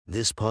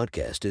This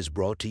podcast is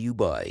brought to you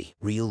by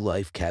Real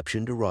Life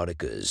Captioned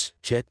Eroticas.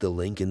 Check the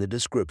link in the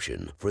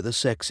description for the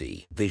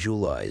sexy,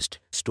 visualized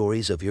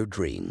stories of your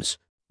dreams.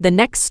 The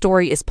next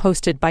story is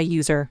posted by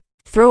user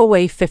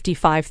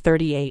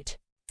Throwaway5538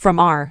 from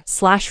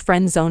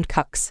r/friendzoned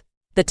cucks.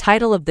 The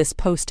title of this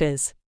post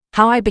is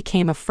How I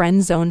Became a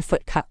Friend Zone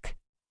Foot Cuck.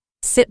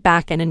 Sit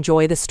back and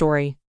enjoy the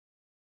story.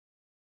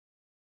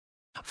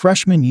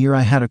 Freshman year,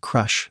 I had a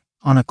crush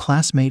on a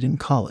classmate in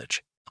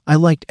college. I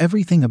liked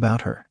everything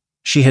about her.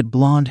 She had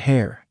blonde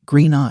hair,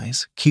 green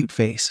eyes, cute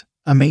face,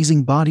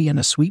 amazing body, and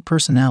a sweet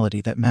personality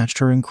that matched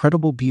her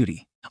incredible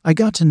beauty. I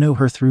got to know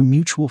her through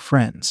mutual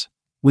friends.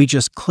 We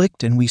just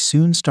clicked and we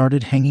soon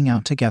started hanging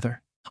out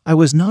together. I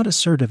was not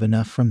assertive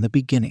enough from the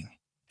beginning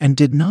and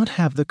did not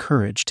have the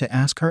courage to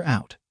ask her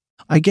out.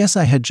 I guess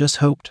I had just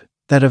hoped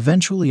that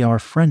eventually our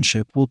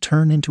friendship will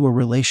turn into a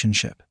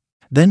relationship.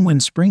 Then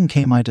when spring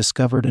came, I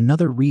discovered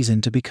another reason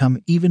to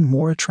become even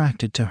more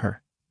attracted to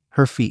her: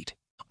 her feet.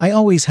 I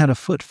always had a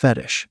foot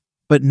fetish,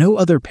 but no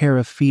other pair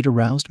of feet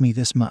aroused me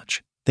this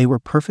much. They were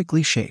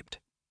perfectly shaped.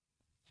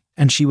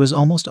 And she was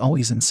almost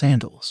always in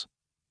sandals,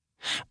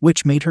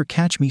 which made her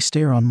catch me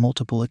stare on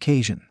multiple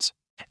occasions.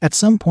 At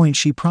some point,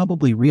 she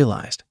probably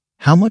realized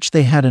how much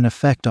they had an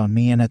effect on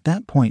me, and at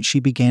that point she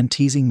began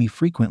teasing me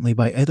frequently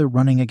by either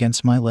running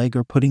against my leg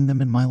or putting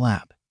them in my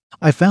lap.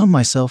 I found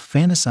myself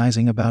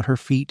fantasizing about her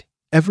feet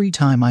every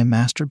time I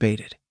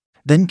masturbated.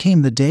 Then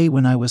came the day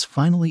when I was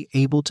finally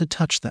able to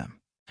touch them.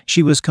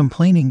 She was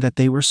complaining that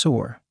they were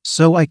sore,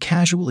 so I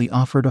casually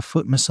offered a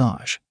foot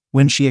massage.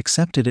 When she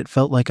accepted, it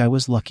felt like I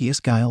was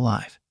luckiest guy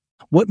alive.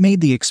 What made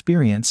the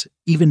experience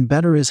even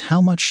better is how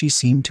much she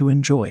seemed to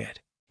enjoy it.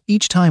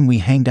 Each time we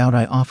hanged out,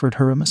 I offered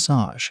her a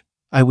massage.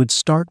 I would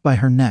start by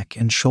her neck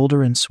and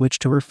shoulder and switch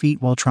to her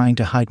feet while trying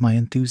to hide my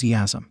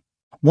enthusiasm.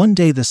 One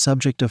day the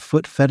subject of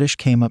foot fetish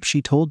came up.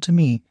 She told to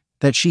me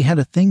that she had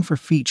a thing for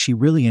feet. She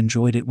really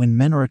enjoyed it when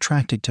men are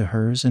attracted to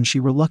hers, and she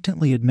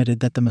reluctantly admitted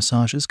that the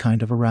massages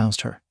kind of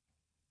aroused her.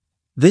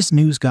 This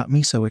news got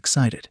me so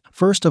excited.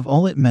 First of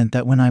all, it meant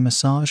that when I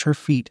massage her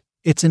feet,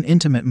 it's an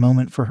intimate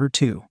moment for her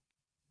too.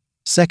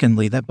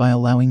 Secondly, that by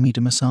allowing me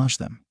to massage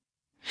them,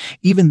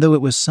 even though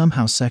it was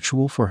somehow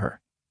sexual for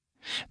her,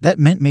 that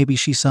meant maybe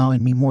she saw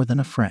in me more than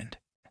a friend.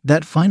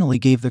 That finally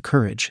gave the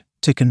courage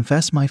to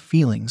confess my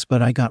feelings,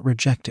 but I got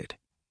rejected.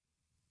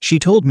 She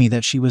told me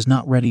that she was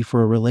not ready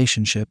for a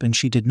relationship and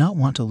she did not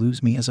want to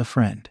lose me as a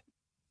friend.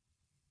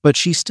 But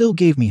she still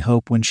gave me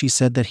hope when she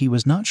said that he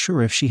was not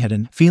sure if she had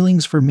any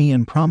feelings for me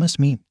and promised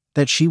me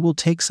that she will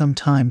take some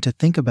time to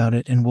think about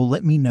it and will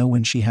let me know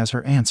when she has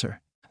her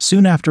answer.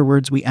 Soon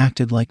afterwards, we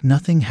acted like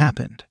nothing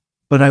happened,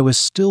 but I was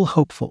still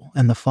hopeful,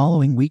 and the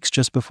following weeks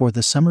just before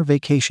the summer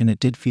vacation, it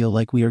did feel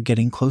like we are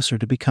getting closer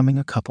to becoming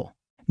a couple.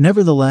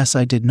 Nevertheless,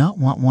 I did not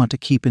want to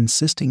keep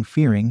insisting,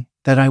 fearing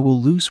that I will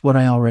lose what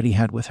I already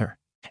had with her.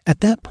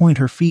 At that point,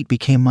 her feet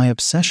became my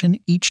obsession.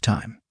 Each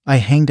time I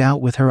hanged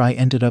out with her, I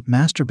ended up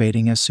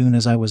masturbating as soon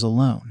as I was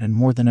alone, and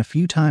more than a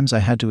few times I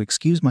had to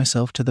excuse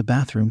myself to the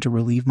bathroom to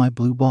relieve my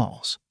blue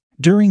balls.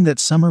 During that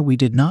summer, we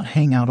did not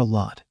hang out a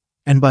lot,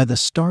 and by the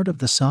start of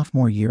the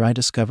sophomore year, I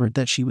discovered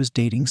that she was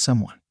dating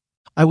someone.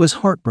 I was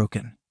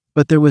heartbroken,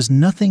 but there was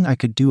nothing I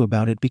could do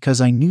about it because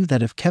I knew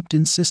that if kept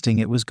insisting,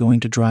 it was going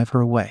to drive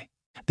her away.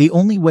 The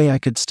only way I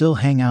could still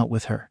hang out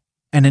with her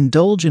and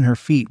indulge in her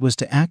feet was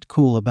to act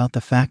cool about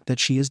the fact that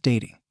she is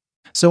dating.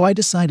 So I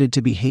decided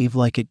to behave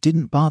like it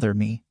didn't bother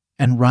me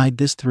and ride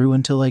this through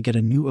until I get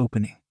a new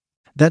opening.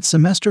 That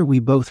semester, we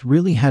both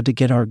really had to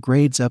get our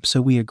grades up,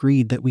 so we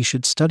agreed that we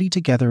should study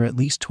together at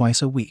least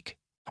twice a week.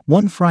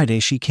 One Friday,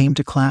 she came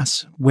to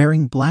class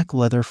wearing black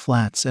leather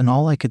flats, and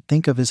all I could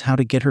think of is how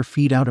to get her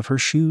feet out of her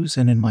shoes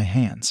and in my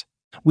hands.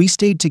 We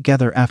stayed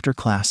together after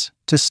class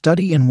to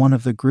study in one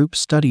of the group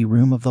study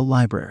room of the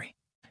library.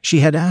 She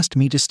had asked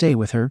me to stay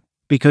with her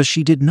because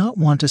she did not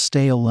want to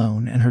stay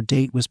alone, and her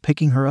date was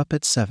picking her up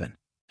at 7.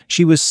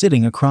 She was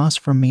sitting across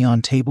from me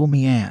on table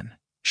Anne.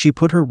 She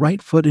put her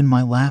right foot in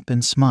my lap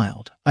and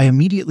smiled. I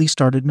immediately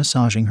started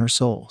massaging her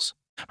soles.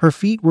 Her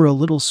feet were a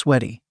little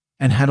sweaty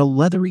and had a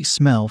leathery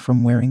smell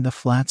from wearing the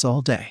flats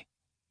all day.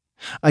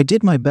 I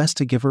did my best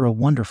to give her a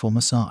wonderful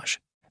massage.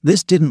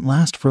 This didn't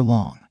last for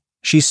long.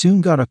 She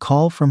soon got a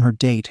call from her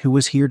date, who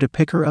was here to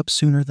pick her up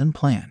sooner than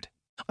planned.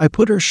 I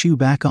put her shoe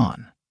back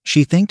on.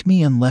 She thanked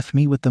me and left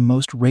me with the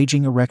most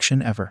raging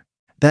erection ever.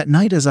 That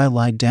night, as I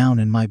lied down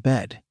in my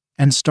bed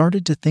and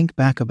started to think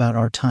back about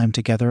our time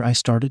together, I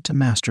started to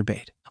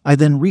masturbate. I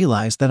then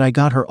realized that I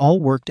got her all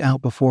worked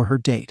out before her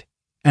date,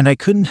 and I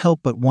couldn't help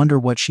but wonder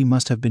what she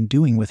must have been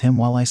doing with him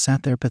while I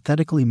sat there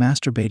pathetically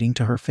masturbating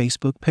to her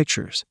Facebook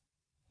pictures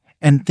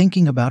and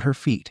thinking about her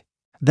feet.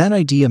 That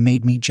idea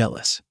made me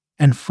jealous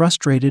and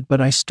frustrated, but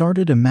I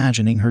started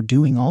imagining her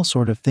doing all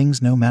sort of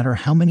things. No matter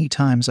how many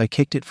times I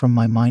kicked it from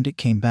my mind, it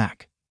came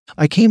back.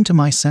 I came to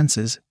my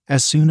senses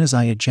as soon as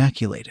I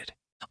ejaculated.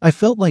 I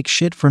felt like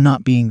shit for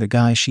not being the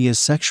guy she is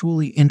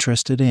sexually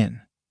interested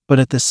in, but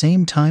at the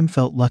same time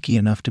felt lucky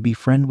enough to be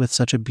friend with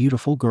such a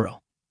beautiful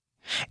girl.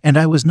 And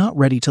I was not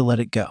ready to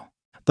let it go.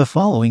 The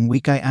following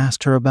week, I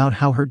asked her about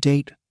how her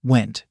date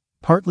went,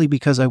 partly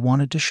because I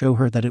wanted to show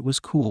her that it was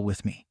cool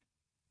with me,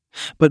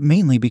 but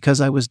mainly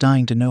because I was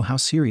dying to know how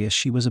serious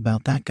she was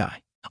about that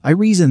guy. I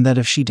reasoned that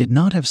if she did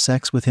not have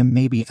sex with him,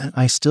 maybe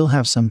I still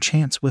have some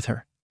chance with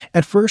her.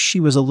 At first, she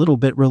was a little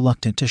bit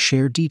reluctant to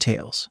share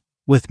details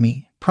with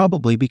me,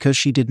 probably because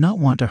she did not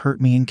want to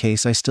hurt me in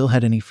case I still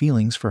had any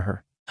feelings for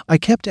her. I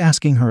kept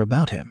asking her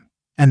about him,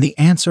 and the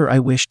answer I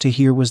wished to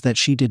hear was that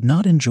she did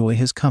not enjoy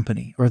his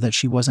company or that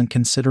she wasn't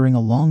considering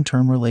a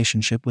long-term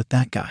relationship with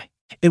that guy.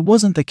 It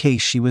wasn't the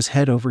case. She was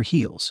head over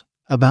heels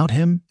about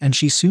him, and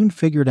she soon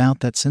figured out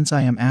that since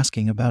I am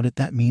asking about it,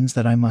 that means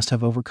that I must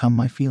have overcome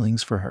my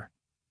feelings for her.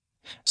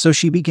 So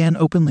she began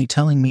openly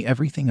telling me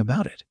everything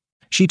about it.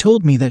 She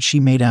told me that she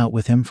made out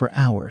with him for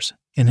hours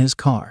in his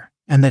car,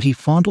 and that he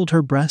fondled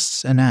her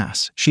breasts and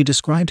ass. She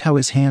described how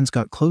his hands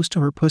got close to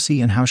her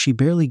pussy and how she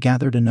barely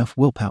gathered enough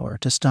willpower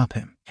to stop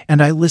him.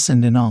 And I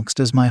listened in angst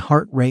as my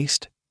heart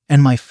raced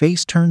and my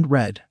face turned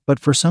red, but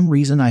for some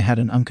reason I had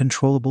an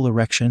uncontrollable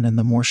erection, and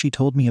the more she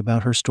told me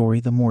about her story,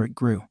 the more it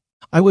grew.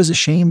 I was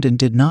ashamed and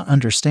did not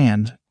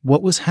understand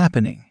what was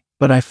happening,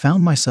 but I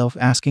found myself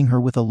asking her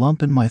with a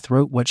lump in my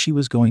throat what she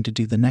was going to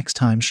do the next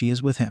time she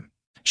is with him.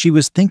 She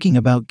was thinking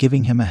about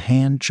giving him a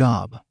hand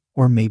job,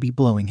 or maybe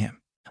blowing him.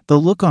 The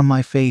look on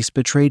my face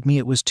betrayed me.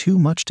 It was too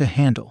much to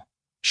handle.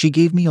 She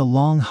gave me a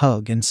long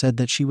hug and said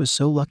that she was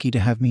so lucky to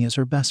have me as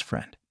her best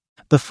friend.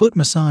 The foot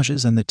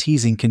massages and the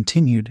teasing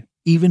continued.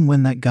 Even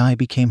when that guy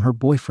became her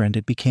boyfriend,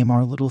 it became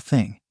our little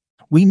thing.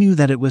 We knew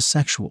that it was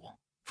sexual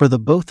for the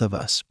both of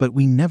us, but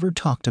we never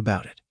talked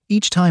about it.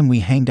 Each time we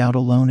hanged out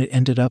alone, it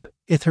ended up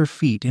with her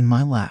feet in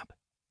my lap.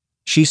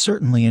 She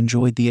certainly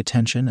enjoyed the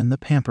attention and the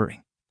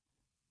pampering.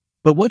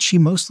 But what she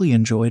mostly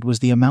enjoyed was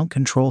the amount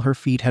control her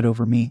feet had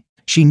over me.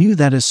 She knew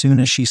that as soon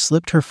as she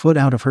slipped her foot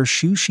out of her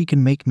shoe, she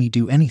can make me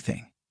do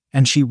anything.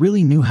 And she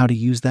really knew how to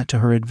use that to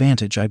her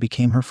advantage. I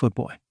became her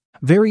footboy.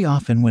 Very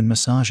often when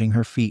massaging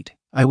her feet,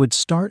 I would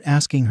start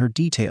asking her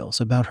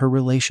details about her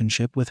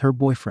relationship with her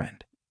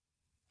boyfriend.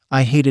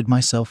 I hated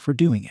myself for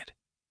doing it.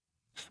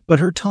 But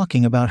her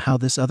talking about how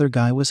this other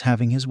guy was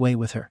having his way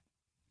with her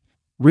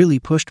really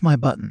pushed my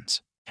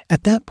buttons.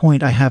 At that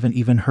point, I haven't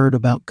even heard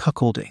about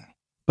cuckolding.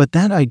 But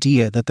that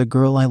idea that the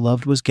girl I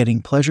loved was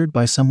getting pleasured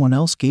by someone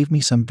else gave me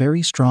some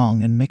very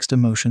strong and mixed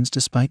emotions,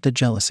 despite the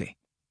jealousy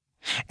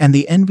and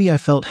the envy. I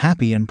felt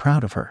happy and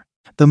proud of her.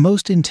 The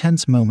most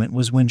intense moment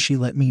was when she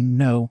let me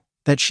know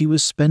that she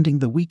was spending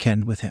the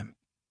weekend with him,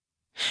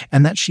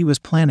 and that she was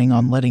planning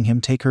on letting him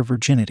take her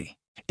virginity.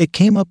 It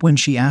came up when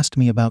she asked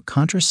me about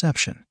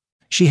contraception.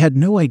 She had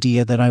no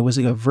idea that I was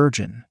a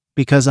virgin,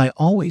 because I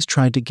always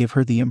tried to give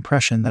her the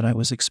impression that I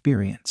was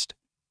experienced,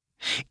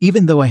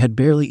 even though I had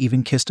barely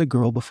even kissed a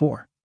girl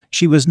before.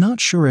 She was not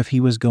sure if he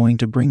was going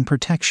to bring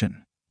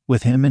protection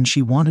with him, and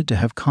she wanted to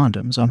have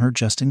condoms on her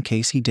just in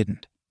case he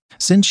didn't.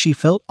 Since she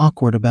felt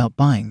awkward about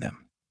buying them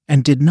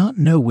and did not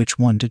know which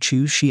one to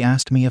choose, she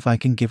asked me if I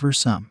can give her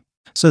some.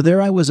 So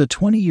there I was, a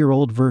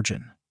 20-year-old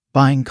virgin,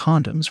 buying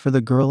condoms for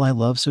the girl I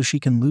love so she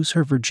can lose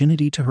her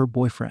virginity to her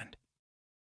boyfriend.